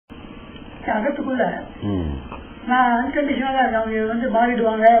அகத்துக்குள்ள நான் அன்கண்டிஷனலா அவங்க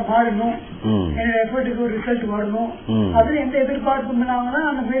மாறிடுவாங்க, மாறணும், என்னோட எஃபர்ட்டுக்கு ஒரு ரிசல்ட் வரணும், அதுல எந்த எதிர்பார்ப்பும் இல்லாமதான்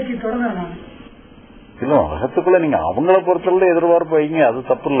அந்த முயற்சி தொடர்றேன் நான். இல்ல அகத்துக்குள்ள நீங்க அவங்கள பொறுத்தவரை எதிர்பார்ப்பு வைங்க, அது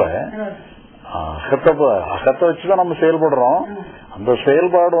தப்பு இல்ல. அகத்தை வச்சுதான் நம்ம செயல்படுறோம். அந்த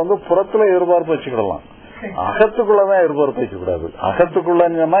செயல்பாடு புறத்துல எதிர்பார்ப்பு வச்சுக்கிடலாம். அகத்துக்குள்ளதான் எதிர்பார்ப்பு வச்சுக்கூடாது.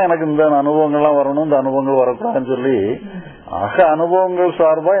 அகத்துக்குள்ளன்னு சொன்னா எனக்கு இந்த அனுபவங்கள்லாம் வரணும், இந்த அனுபவங்கள் வரக்கூடாதுன்னு சொல்லி அக அனுபவங்கள்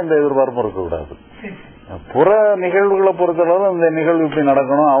சார்பா இந்த எதிர்பார்ப்பு இருக்கக்கூடாது. புற நிகழ்வுகளை பொறுத்தளவு இந்த நிகழ்வு இப்படி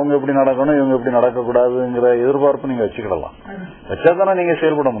நடக்கணும், அவங்க எப்படி நடக்கணும், இவங்க எப்படி நடக்கக்கூடாதுங்கிற எதிர்பார்ப்பு நீங்க வச்சுக்கிடலாம். வச்சாதானே நீங்க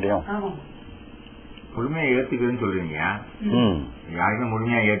செயல்பட முடியும். முழுமையா ஏற்றுக்கிறதுன்னு சொல்றீங்க, யாருமே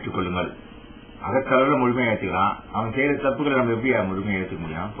முழுமையா ஏற்றுக்கொள்ளுங்கள். அதற்காக முழுமையா ஏற்றுக்கலாம். அவன் செய்யற தப்புகளை நம்ம எப்படி முழுமையா ஏற்றுக்க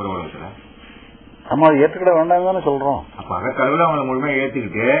முடியும் புற உலகத்துல? நம்ம ஏற்றுக்கிட வேண்டாம் தானே சொல்றோம். அப்ப அகத்தளவுல அவங்களை முழுமையா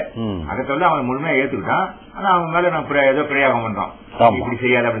ஏத்துக்கிட்டு அகத்தளவுல அவங்களை முழுமையா ஏத்துக்கிட்டான். ஆனா அவங்க மேல நம்ம ஏதோ பிரயாகம் பண்றோம், இப்படி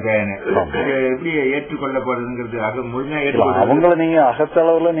செய்யாது அப்படி செய்யாது, எப்படி ஏற்றுக்கொள்ள போறதுங்கிறது முழுமையா ஏற்றுக்கொள்ள. அவங்களை நீங்க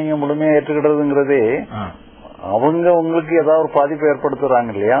அகத்தளவுல நீங்க முழுமையா ஏற்றுக்கிடுறதுங்கிறதே அவங்க உங்களுக்கு ஏதாவது ஒரு பாதிப்பை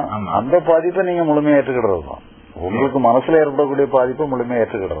ஏற்படுத்துறாங்க இல்லையா, அந்த பாதிப்பை நீங்க முழுமையா ஏற்றுக்கிடுறது தான். உங்களுக்கு மனசுல ஏற்படக்கூடிய பாதிப்பை முழுமையா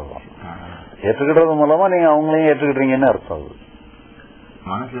ஏற்றுக்கிடுறது தான். ஏற்றுக்கிடுறது மூலமா நீங்க அவங்களையும் ஏற்றுக்கிட்டீங்கன்னு அர்த்தம். அது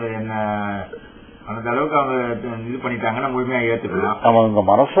மனசு என்ன அந்த அளவுக்கு அவங்க இது பண்ணிட்டாங்கன்னா முழுமையா ஏற்றுக்கலாம். ஆமா, உங்க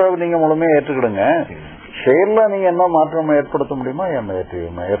மனசை நீங்க முழுமையா ஏற்றுக்கிடுங்க. செயல்ல நீங்க என்ன மாற்றம் ஏற்படுத்த முடியுமோ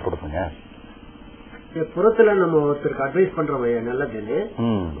ஏற்படுத்துங்க. புறத்துல நம்ம ஒருத்தருக்கு அட்வைஸ் பண்றோம் நல்லதுன்னு,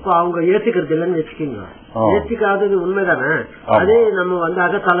 இப்ப அவங்க ஏத்துக்கிறது இல்லைன்னு வச்சுக்கீங்க, ஏத்துக்காதது உண்மைதானே, அதே நம்ம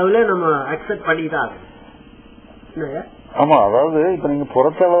அகத்தளவுல நம்ம அக்செப்ட் பண்ணிதான். ஆமா, அதாவது இப்ப நீங்க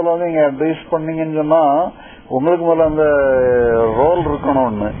புறத்தளவுல நீங்க அட்வைஸ் பண்ணீங்கன்னு சொன்னா உங்களுக்கு முதல்ல அந்த ரோல் இருக்கணும்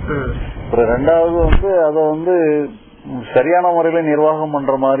ஒண்ணு. அப்புறம் ரெண்டாவது அத சரியான முறையில நிர்வாகம்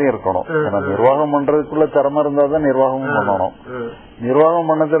பண்ற மாதிரி இருக்கணும். நிர்வாகம் பண்றதுக்குள்ள திறமை இருந்தாதான் நிர்வாகமும் பண்ணணும். நிர்வாகம்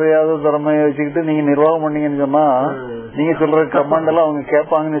பண்ண தெரியாத திறமையை வச்சுக்கிட்டு நீங்க நிர்வாகம் பண்ணீங்கன்னு சொன்னா நீங்க சொல்ற கமாண்ட் எல்லாம் அவங்க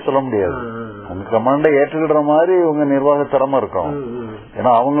கேட்பாங்கன்னு சொல்ல முடியாது. உங்க கமாண்டை ஏற்றுக்கிற மாதிரி உங்க நிர்வாக திறமை இருக்கணும்.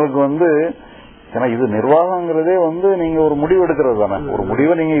 ஏன்னா அவங்களுக்கு ஏன்னா இது நிர்வாகங்கிறதே நீங்க ஒரு முடிவு எடுக்கிறது தானே. ஒரு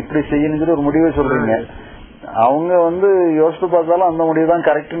முடிவை நீங்க இப்படி செய்யணுங்கிற ஒரு முடிவை சொல்றீங்க, அவங்க யோசிச்சு பார்த்தாலும் அந்த முடிவு தான்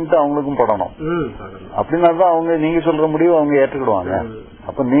கரெக்ட்னு அவங்களுக்கும் படணும். அப்படின்னா தான் அவங்க நீங்க சொல்ற முடிவு அவங்க ஏற்றுக்கிடுவாங்க.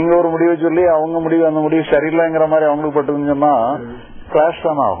 அப்ப நீங்க ஒரு முடிவை சொல்லி அவங்க முடிவு அந்த முடிவு சரியில்லைங்கிற மாதிரி அவங்களுக்கு பட்டுன்னு சொன்னா கிளாஷ்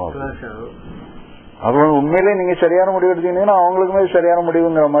தானே ஆகும். அது உண்மையிலேயே நீங்க சரியான முடிவு எடுத்தீங்கன்னா அவங்களுக்குமே சரியான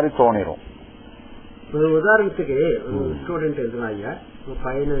முடிவுங்கிற மாதிரி தோணிடும். உதாரணத்துக்கு ஸ்டூடெண்ட் இருக்கிறாங்க,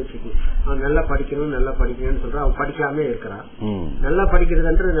 பையனை வச்சுக்கணும், அவன் நல்லா படிக்கணும் நல்லா படிக்கணும்னு சொல்றான், அவன் படிக்காம இருக்கிறான். நல்லா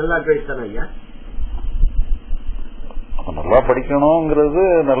படிக்கிறதுன்றது நல்ல அட்வைஸ் தானே ஐயா? நல்லா படிக்கணும்ங்கிறது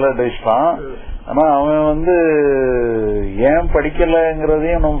நல்ல அட்வைஸ் தான். ஆனா அவன் ஏன்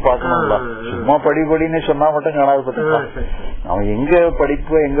படிக்கலங்கிறதையும் நம்ம பாக்கணும்ல. சும்மா படின்னு சொன்னா மட்டும் காணாது பட்டுக்கலாம். அவன் எங்க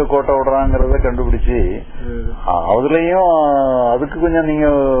படிப்பு எங்க கோட்டை விடுறாங்கிறத கண்டுபிடிச்சு அதுலயும் அதுக்கு கொஞ்சம் நீங்க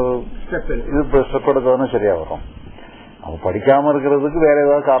இது ஸ்டெப் எடுத்தாலும் சரியா வரும். அவன் படிக்காம இருக்கிறதுக்கு வேற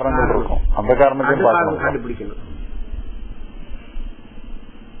ஏதாவது காரணங்கள் இருக்கும், அந்த காரணத்தையும் பார்க்கணும்.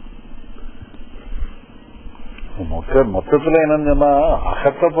 மொத்தத்துல என்னன்னு சொன்னா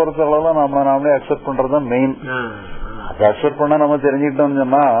அகத்தை பொறுத்தளவுல நாமளே அக்செப்ட் பண்றதுதான் மெயின். அதை அக்செப்ட் பண்ண நம்ம தெரிஞ்சுக்கிட்டோம்னு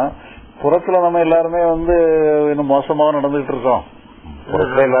சொன்னா புறத்துல நம்ம எல்லாருமே இன்னும் மோசமாக நடந்துகிட்டு இருக்கோம்.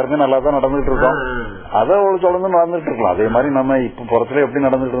 புறத்துல எல்லாருமே நல்லா தான் நடந்துட்டு இருக்கோம், அதை தொடர்ந்து நடந்துட்டு இருக்கலாம். அதே மாதிரி நம்ம இப்ப புறத்துல எப்படி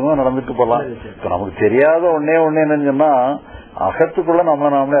நடந்துட்டு இருக்கோம் நடந்துட்டு போலாம். இப்ப நமக்கு தெரியாத ஒன்னே என்னன்னு சொன்னா அகத்துக்குள்ள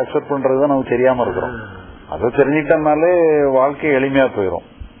நாமளே அக்செப்ட் பண்றதுதான் நமக்கு தெரியாம இருக்கிறோம். அதை தெரிஞ்சுக்கிட்டோம்னாலே வாழ்க்கை எளிமையா போயிடும்.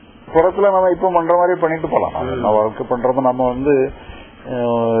 புறத்துல நம்ம இப்ப பண்ற மாதிரி பண்ணிட்டு போலாம். நம்ம வாழ்க்கை பண்றப்ப நம்ம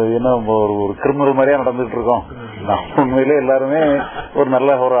என்ன ஒரு கிரிமினல் மாதிரியா நடந்துட்டு இருக்கோம். உண்மையிலே எல்லாருமே ஒரு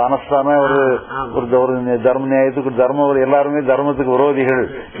நல்ல ஒரு ஆனஸ்டான ஒரு தர்ம நியாயத்துக்கு எல்லாருமே தர்மத்துக்கு விரோதிகள்.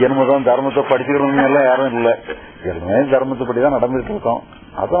 என்னதான் தர்மத்தை படிச்சுக்கணும் எல்லாம் யாரும் இல்ல, எல்லாமே தர்மத்தை படிதான் நடந்துட்டு இருக்கோம்.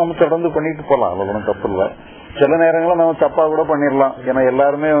 அதை நம்ம தொடர்ந்து பண்ணிட்டு போலாம், அவ்வளவு ஒன்றும் தப்பு இல்ல. சில நேரங்களும் நம்ம தப்பா கூட பண்ணிடலாம். ஏன்னா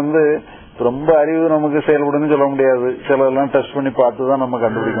எல்லாருமே ரொம்ப அறிவு நமக்கு செயல்படுன்னு சொல்ல முடியாது. சிலதெல்லாம் டெஸ்ட் பண்ணி பார்த்துதான் நம்ம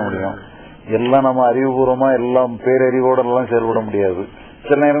கண்டுபிடிக்க முடியும். எல்லாம் நம்ம அறிவுபூர்வமா எல்லாம் பேரறிவோட எல்லாம் செயல்பட முடியாது.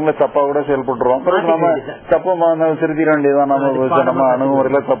 சில நேரங்களில் தப்பா கூட செயல்பட்டுறோம். நம்ம தப்ப திருத்திட வேண்டியதுதான். நம்ம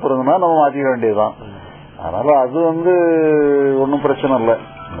அணுகுமுறையில தப்பு இருந்ததுன்னா நம்ம மாத்திக்க வேண்டியதுதான். அதனால அது ஒன்னும் பிரச்சனை இல்லை.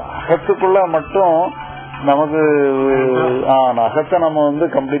 அகத்துக்குள்ள மட்டும் நமக்கு அகத்தை நம்ம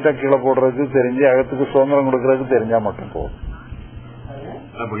கம்ப்ளீட்டா கீழே போடுறதுக்கு தெரிஞ்சு அகத்துக்கு சுதந்திரம் கொடுக்கறதுக்கு தெரிஞ்சா மட்டும் போதும்.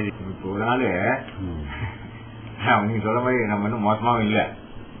 ஒரு நாள் நீங்க சொல்ற மாதிரி நம்ம இன்னும் மோசமாவும் இல்ல,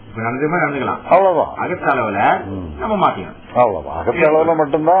 இப்ப நடந்துமா நடந்துக்கலாம், அவ்வளவுதான். அகத்த அளவுல நம்ம மாத்திக்கணும், அவ்வளவுதான். அகத்த அளவுல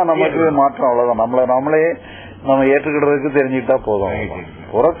மட்டும்தான் நமக்கு மாற்றம், அவ்வளவுதான். நம்மளே நம்ம ஏற்றுக்கிடுறதுக்கு தெரிஞ்சுக்கிட்டா போதும்.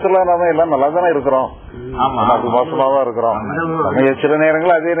 புறத்துல நம்ம எல்லாம் நல்லா தானே இருக்கிறோம், மோசமாதான் இருக்கிறோம். நம்ம சில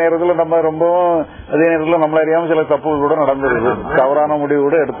நேரங்கள் அதே நேரத்துல நம்ம ரொம்பவும் அதே நேரத்துல நம்மள அறியாம சில தப்புகள் கூட நடந்துருது, தவறான முடிவு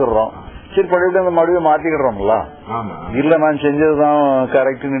கூட எடுத்துடுறோம். சரி படிவிட்டு அந்த முடிவை மாத்திக்கிடுறோம்ல. இல்ல நான் செஞ்சதுதான்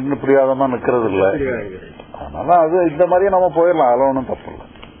கரெக்ட் நின்று புரியாதமா நிக்கிறது இல்ல. அதனால அது இந்த மாதிரியே நம்ம போயிடலாம், அதெல்லாம் ஒன்றும் தப்பு இல்லை.